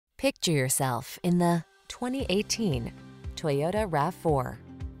Picture yourself in the 2018 Toyota RAV4.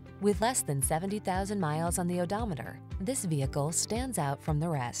 With less than 70,000 miles on the odometer, this vehicle stands out from the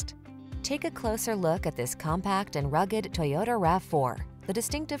rest. Take a closer look at this compact and rugged Toyota RAV4, the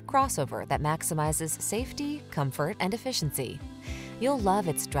distinctive crossover that maximizes safety, comfort, and efficiency. You'll love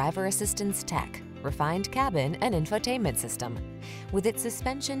its driver assistance tech, refined cabin, and infotainment system. With its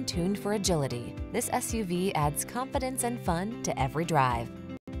suspension tuned for agility, this SUV adds confidence and fun to every drive.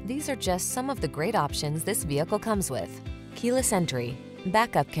 These are just some of the great options this vehicle comes with: keyless entry,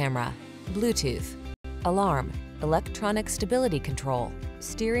 backup camera, Bluetooth, alarm, electronic stability control,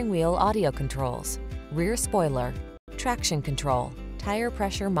 steering wheel audio controls, rear spoiler, traction control, tire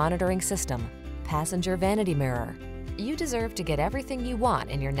pressure monitoring system, passenger vanity mirror. You deserve to get everything you want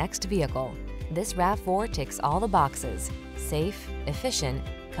in your next vehicle. This RAV4 ticks all the boxes: safe, efficient,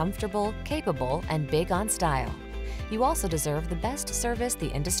 comfortable, capable, and big on style. You also deserve the best service the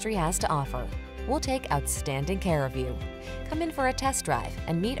industry has to offer. We'll take outstanding care of you. Come in for a test drive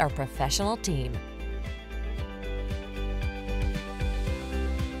and meet our professional team.